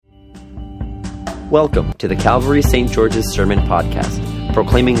Welcome to the Calvary St. George's Sermon Podcast,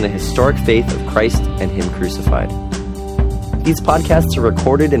 proclaiming the historic faith of Christ and Him crucified. These podcasts are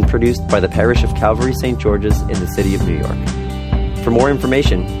recorded and produced by the parish of Calvary St. George's in the city of New York. For more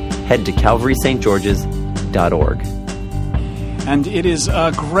information, head to calvarystgeorges.org. And it is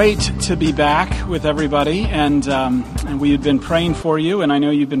great to be back with everybody, and we had been praying for you, and I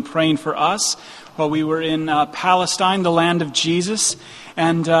know you've been praying for us while we were in Palestine, the land of Jesus.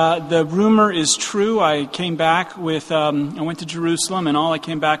 And the rumor is true. I came back with, I went to Jerusalem, and all I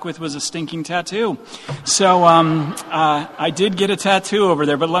came back with was a stinking tattoo. So I did get a tattoo over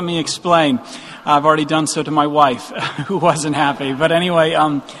there, but let me explain. I've already done so to my wife, who wasn't happy. But anyway,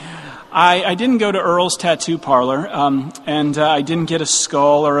 I didn't go to Earl's tattoo parlor, and I didn't get a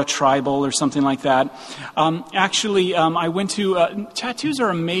skull or a tribal or something like that. I went to, tattoos are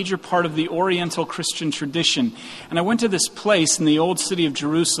a major part of the Oriental Christian tradition. And I went to this place in the old city of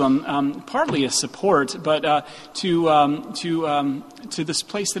Jerusalem, partly as support, but to this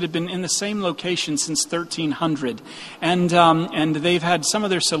place that had been in the same location since 1300. And they've had some of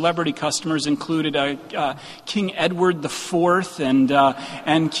their celebrity customers included King Edward IV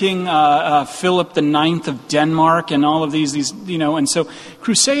and King Philip IX of Denmark, and all of these, and so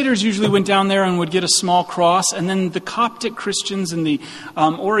Crusaders usually went down there and would get a small cross, and then the Coptic Christians and the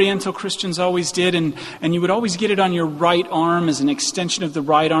Oriental Christians always did, and you would always get it on your right arm as an extension of the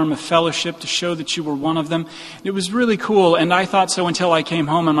right arm of fellowship to show that you were one of them. It was really cool, and I thought so until I came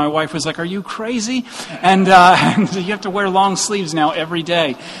home, and my wife was like, "Are you crazy?" And you have to wear long sleeves now every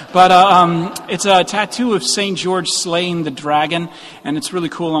day. But it's a tattoo of St. George slaying the dragon, and it's really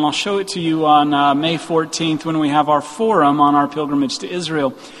cool, and I'll show it to you on May 14th when we have our forum on our pilgrimage to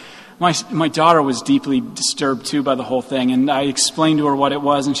Israel. My daughter was deeply disturbed too by the whole thing, and I explained to her what it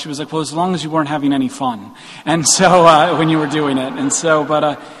was, and she was like, "Well, as long as you weren't having any fun," and so when you were doing it, and so,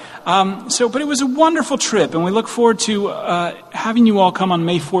 but it was a wonderful trip, and we look forward to having you all come on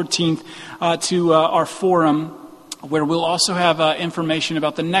May 14th to our forum, where we'll also have information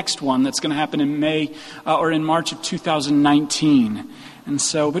about the next one that's going to happen in May or in March of 2019. And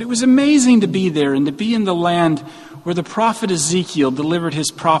so, but it was amazing to be there and to be in the land where the prophet Ezekiel delivered his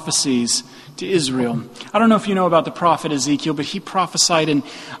prophecies to Israel. I don't know if you know about the prophet Ezekiel, but he prophesied in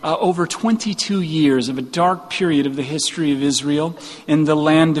over 22 years of a dark period of the history of Israel in the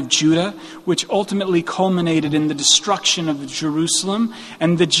land of Judah, which ultimately culminated in the destruction of Jerusalem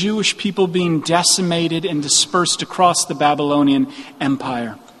and the Jewish people being decimated and dispersed across the Babylonian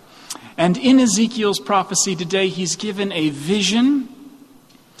Empire. And in Ezekiel's prophecy today, he's given a vision.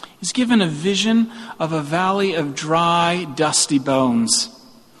 He's given a vision of a valley of dry, dusty bones.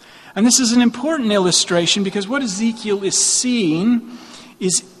 And this is an important illustration because what Ezekiel is seeing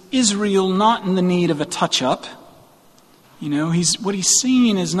is Israel not in the need of a touch-up. What he's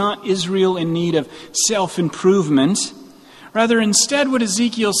seeing is not Israel in need of self-improvement. Rather, instead, what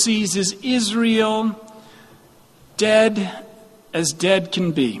Ezekiel sees is Israel dead as dead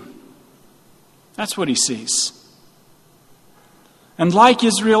can be. That's what he sees. And like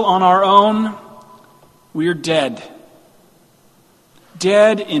Israel on our own, we are dead.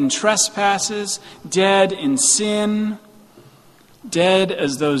 Dead in trespasses, dead in sin, dead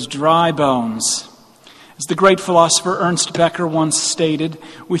as those dry bones. As the great philosopher Ernst Becker once stated,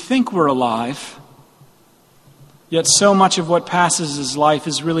 we think we're alive, yet so much of what passes as life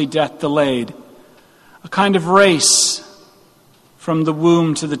is really death delayed, a kind of race from the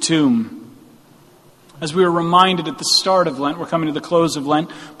womb to the tomb. As we were reminded at the start of Lent, we're coming to the close of Lent,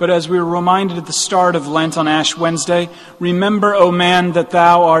 but as we were reminded at the start of Lent on Ash Wednesday, remember, O man, that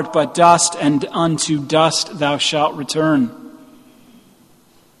thou art but dust, and unto dust thou shalt return.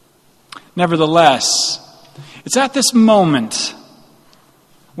 Nevertheless, it's at this moment,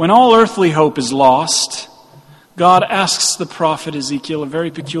 when all earthly hope is lost, God asks the prophet Ezekiel a very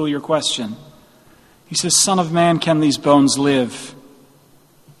peculiar question. He says, "Son of man, can these bones live?"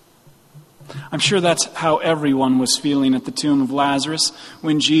 I'm sure that's how everyone was feeling at the tomb of Lazarus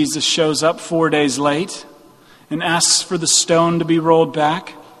when Jesus shows up 4 days late and asks for the stone to be rolled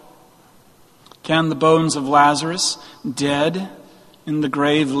back. Can the bones of Lazarus, dead in the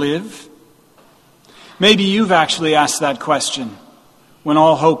grave, live? Maybe you've actually asked that question when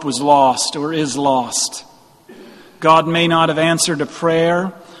all hope was lost or is lost. God may not have answered a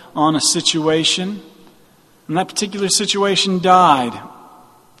prayer on a situation, and that particular situation died.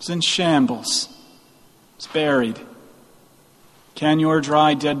 It's in shambles. It's buried. Can your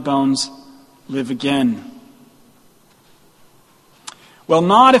dry, dead bones live again? Well,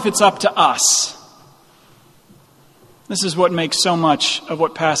 not if it's up to us. This is what makes so much of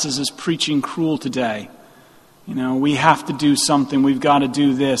what passes as preaching cruel today. We have to do something. We've got to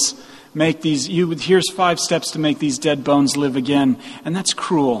do this. here's 5 steps to make these dead bones live again. And that's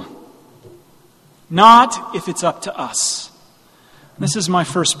cruel. Not if it's up to us. This is my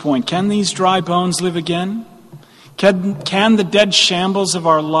first point. Can these dry bones live again? Can the dead shambles of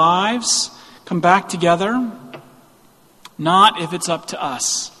our lives come back together? Not if it's up to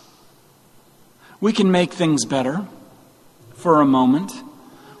us. We can make things better for a moment.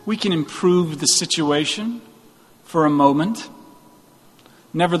 We can improve the situation for a moment.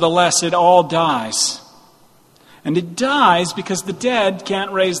 Nevertheless, it all dies. And it dies because the dead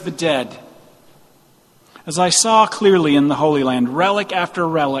can't raise the dead. As I saw clearly in the Holy Land, relic after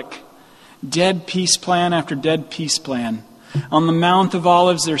relic, dead peace plan after dead peace plan. On the Mount of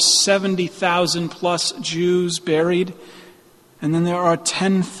Olives, there's 70,000 plus Jews buried. And then there are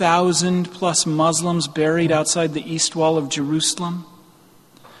 10,000 plus Muslims buried outside the east wall of Jerusalem.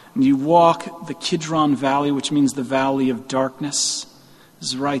 And you walk the Kidron Valley, which means the Valley of Darkness,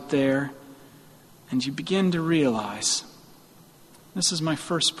 is right there. And you begin to realize, this is my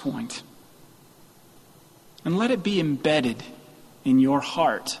first point. And let it be embedded in your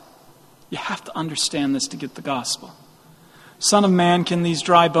heart. You have to understand this to get the gospel. Son of man, can these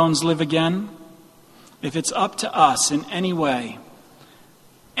dry bones live again? If it's up to us in any way,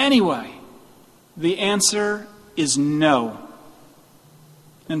 the answer is no.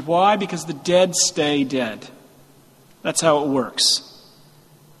 And why? Because the dead stay dead. That's how it works.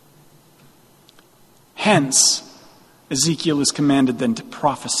 Hence, Ezekiel is commanded then to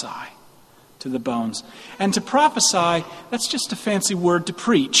prophesy to the bones. And to prophesy, that's just a fancy word to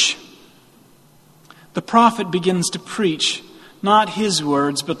preach. The prophet begins to preach, not his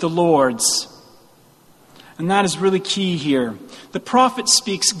words, but the Lord's. And that is really key here. The prophet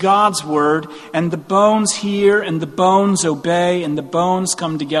speaks God's word, and the bones hear, and the bones obey, and the bones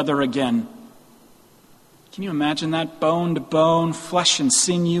come together again. Can you imagine that? Bone to bone, flesh and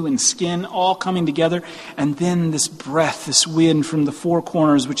sinew and skin all coming together. And then this breath, this wind from the 4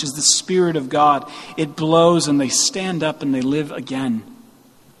 corners, which is the Spirit of God, it blows and they stand up and they live again.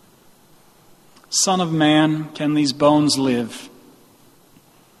 Son of man, can these bones live?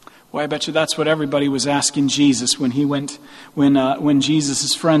 Well, I bet you that's what everybody was asking Jesus when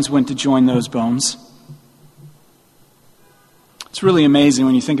Jesus' friends went to join those bones. It's really amazing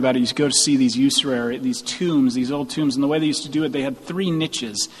when you think about it. You go to see these usurary, these tombs, these old tombs, and the way they used to do it, they had 3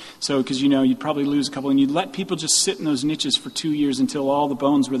 niches. So, because you'd probably lose a couple, and you'd let people just sit in those niches for 2 years until all the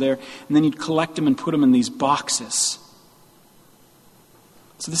bones were there, and then you'd collect them and put them in these boxes.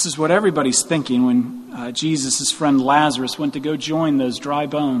 So this is what everybody's thinking when Jesus' friend Lazarus went to go join those dry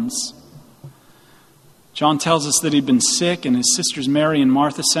bones. John tells us that he'd been sick, and his sisters Mary and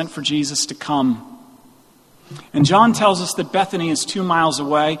Martha sent for Jesus to come. And John tells us that Bethany is 2 miles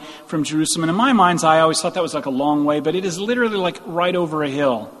away from Jerusalem. And in my mind's eye, I always thought that was like a long way, but it is literally like right over a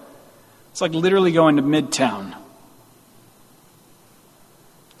hill. It's like literally going to Midtown.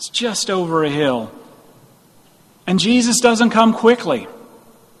 It's just over a hill. And Jesus doesn't come quickly.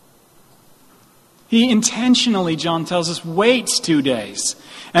 He intentionally, John tells us, waits 2 days.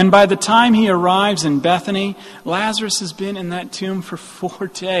 And by the time he arrives in Bethany, Lazarus has been in that tomb for 4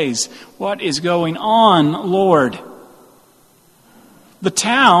 days. What is going on, Lord? The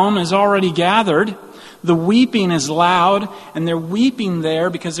town is already gathered. The weeping is loud, and they're weeping there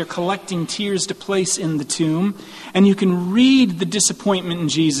because they're collecting tears to place in the tomb. And you can read the disappointment in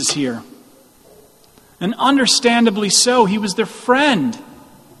Jesus here. And understandably so, he was their friend.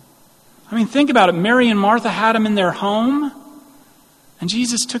 I mean, think about it. Mary and Martha had him in their home, and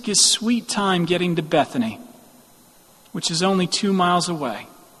Jesus took his sweet time getting to Bethany, which is only 2 miles away.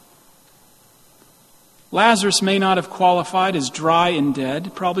 Lazarus may not have qualified as dry and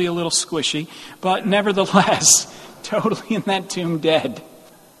dead, probably a little squishy, but nevertheless, totally in that tomb dead.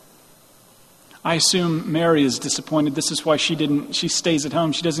 I assume Mary is disappointed. This is why she stays at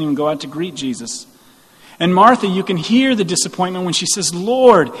home. She doesn't even go out to greet Jesus. And Martha, you can hear the disappointment when she says,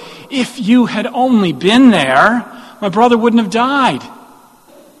 Lord, if you had only been there, my brother wouldn't have died.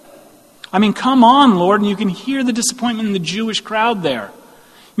 I mean, come on, Lord. And you can hear the disappointment in the Jewish crowd there.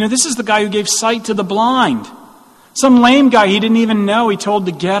 You know, this is the guy who gave sight to the blind. Some lame guy he didn't even know he told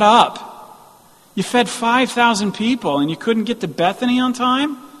to get up. You fed 5,000 people and you couldn't get to Bethany on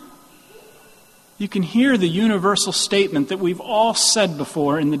time? You can hear the universal statement that we've all said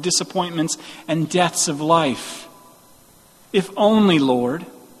before in the disappointments and deaths of life. If only, Lord.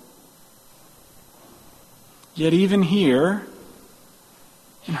 Yet even here,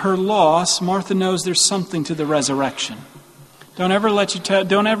 in her loss, Martha knows there's something to the resurrection. Don't ever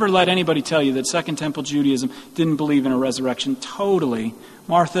let anybody tell you that Second Temple Judaism didn't believe in a resurrection. Totally.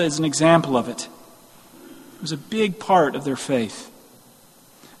 Martha is an example of it. It was a big part of their faith.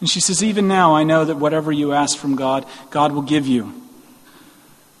 And she says, even now I know that whatever you ask from God, God will give you.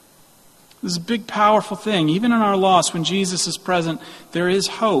 This is a big, powerful thing. Even in our loss, when Jesus is present, there is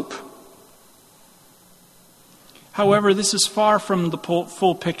hope. However, this is far from the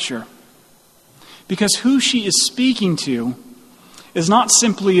full picture. Because who she is speaking to is not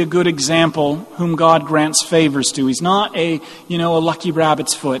simply a good example whom God grants favors to. He's not a lucky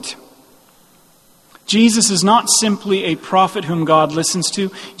rabbit's foot. Jesus is not simply a prophet whom God listens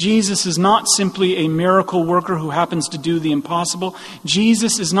to. Jesus is not simply a miracle worker who happens to do the impossible.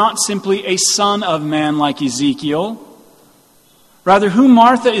 Jesus is not simply a son of man like Ezekiel. Rather, who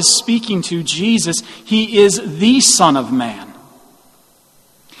Martha is speaking to, Jesus, he is the Son of Man.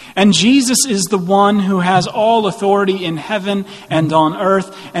 And Jesus is the one who has all authority in heaven and on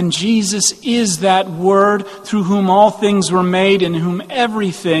earth. And Jesus is that Word through whom all things were made and whom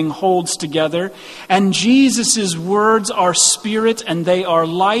everything holds together. And Jesus' words are spirit and they are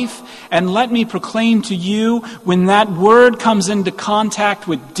life. And let me proclaim to you, when that Word comes into contact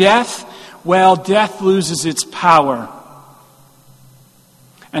with death, well, death loses its power.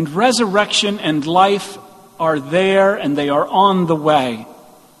 And resurrection and life are there and they are on the way.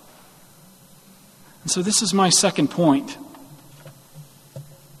 And so this is my second point.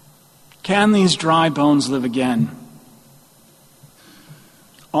 Can these dry bones live again?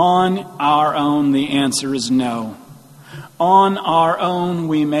 On our own, the answer is no. On our own,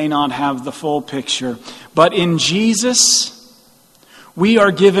 we may not have the full picture. But in Jesus, we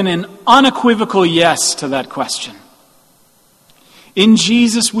are given an unequivocal yes to that question. In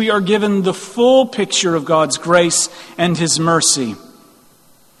Jesus, we are given the full picture of God's grace and His mercy.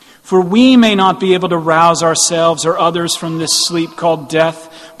 For we may not be able to rouse ourselves or others from this sleep called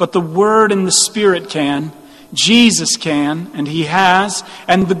death, but the Word and the Spirit can. Jesus can, and He has.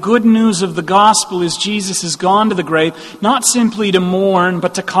 And the good news of the gospel is Jesus has gone to the grave, not simply to mourn,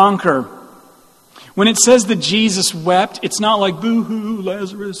 but to conquer. When it says that Jesus wept, it's not like, boo-hoo,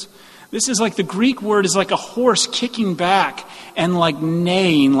 Lazarus. This is like, the Greek word is like a horse kicking back and like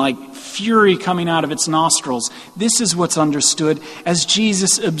neighing, like fury coming out of its nostrils. This is what's understood as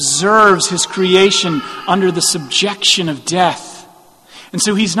Jesus observes His creation under the subjection of death. And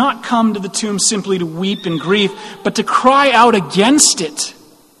so He's not come to the tomb simply to weep in grief, but to cry out against it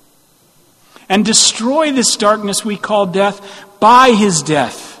and destroy this darkness we call death by His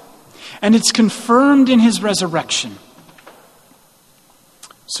death. And it's confirmed in His resurrection.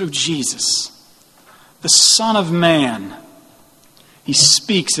 So Jesus, the Son of Man, He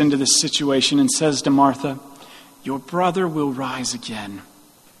speaks into this situation and says to Martha, your brother will rise again.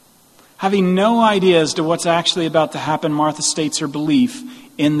 Having no idea as to what's actually about to happen, Martha states her belief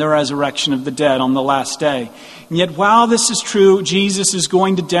in the resurrection of the dead on the last day. And yet while this is true, Jesus is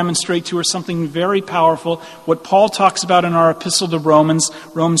going to demonstrate to her something very powerful, what Paul talks about in our epistle to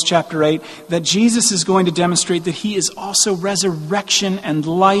Romans chapter 8, that Jesus is going to demonstrate that He is also resurrection and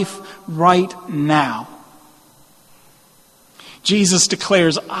life right now. Jesus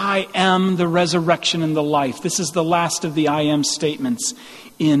declares, I am the resurrection and the life. This is the last of the I am statements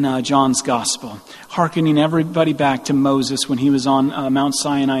in John's Gospel, hearkening everybody back to Moses when he was on Mount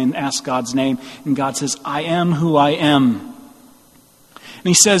Sinai and asked God's name. And God says, I am who I am. And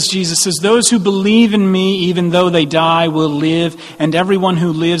He says, Jesus says, those who believe in me, even though they die, will live. And everyone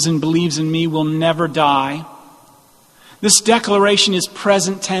who lives and believes in me will never die. This declaration is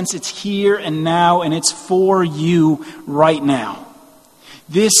present tense. It's here and now, and it's for you right now.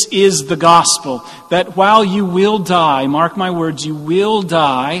 This is the gospel, that while you will die, mark my words, you will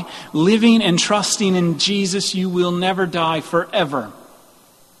die, living and trusting in Jesus, you will never die forever.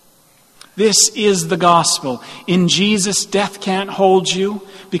 This is the gospel. In Jesus, death can't hold you,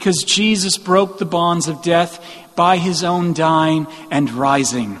 because Jesus broke the bonds of death by His own dying and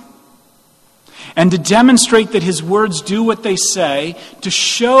rising. And to demonstrate that His words do what they say, to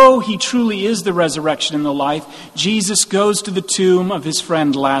show He truly is the resurrection and the life, Jesus goes to the tomb of His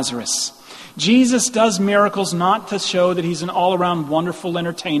friend Lazarus. Jesus does miracles not to show that He's an all-around wonderful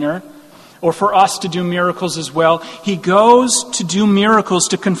entertainer, or for us to do miracles as well. He goes to do miracles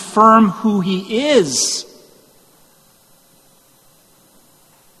to confirm who He is.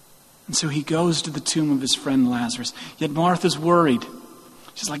 And so He goes to the tomb of His friend Lazarus. Yet Martha's worried.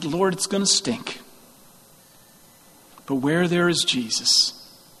 She's like, Lord, it's going to stink. But where there is Jesus,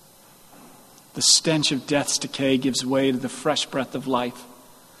 the stench of death's decay gives way to the fresh breath of life.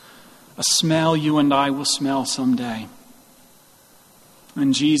 A smell you and I will smell someday.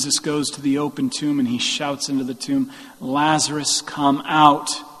 And Jesus goes to the open tomb and He shouts into the tomb, Lazarus, come out.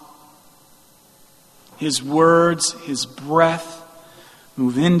 His words, His breath,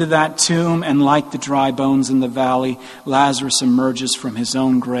 Move into that tomb, and like the dry bones in the valley, Lazarus emerges from his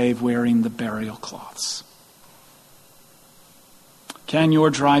own grave wearing the burial cloths. Can your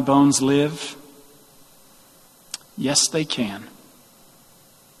dry bones live? Yes, they can.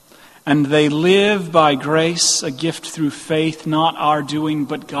 And they live by grace, a gift through faith, not our doing,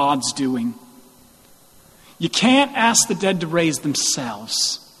 but God's doing. You can't ask the dead to raise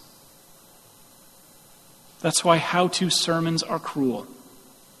themselves. That's why how-to sermons are cruel.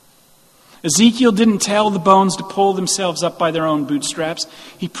 Ezekiel didn't tell the bones to pull themselves up by their own bootstraps.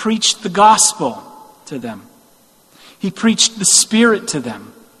 He preached the gospel to them. He preached the Spirit to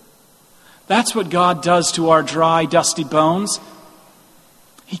them. That's what God does to our dry, dusty bones.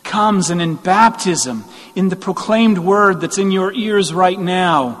 He comes, and in baptism, in the proclaimed word that's in your ears right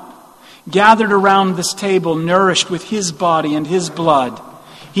now, gathered around this table, nourished with His body and His blood,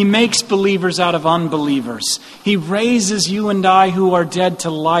 He makes believers out of unbelievers. He raises you and I who are dead to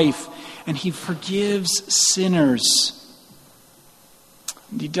life, and He forgives sinners.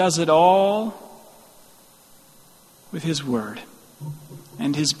 And He does it all with His word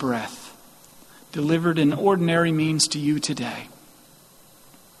and His breath, delivered in ordinary means to you today.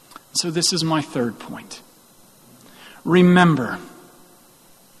 So this is my third point. Remember,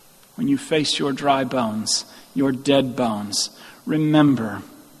 when you face your dry bones, your dead bones, remember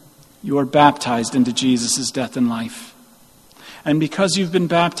you are baptized into Jesus' death and life. And because you've been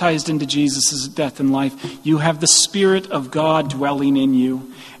baptized into Jesus' death and life, you have the Spirit of God dwelling in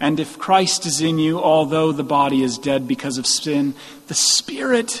you. And if Christ is in you, although the body is dead because of sin, the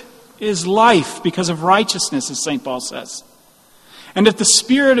Spirit is life because of righteousness, as St. Paul says. And if the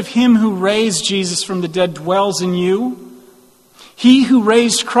Spirit of Him who raised Jesus from the dead dwells in you, He who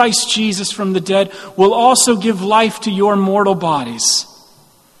raised Christ Jesus from the dead will also give life to your mortal bodies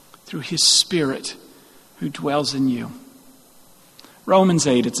through His Spirit who dwells in you. Romans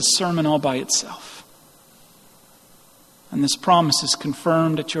 8, it's a sermon all by itself. And this promise is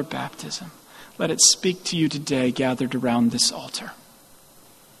confirmed at your baptism. Let it speak to you today, gathered around this altar.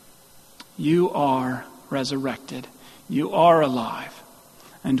 You are resurrected. You are alive.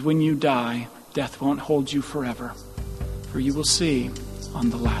 And when you die, death won't hold you forever. For you will see on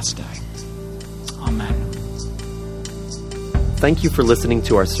the last day. Amen. Thank you for listening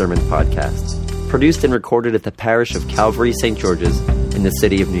to our sermon podcast, produced and recorded at the parish of Calvary St. George's in the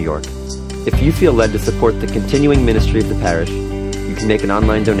city of New York. If you feel led to support the continuing ministry of the parish, you can make an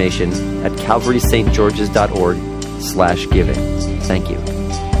online donation at calvarystgeorges.org/giving. Thank you.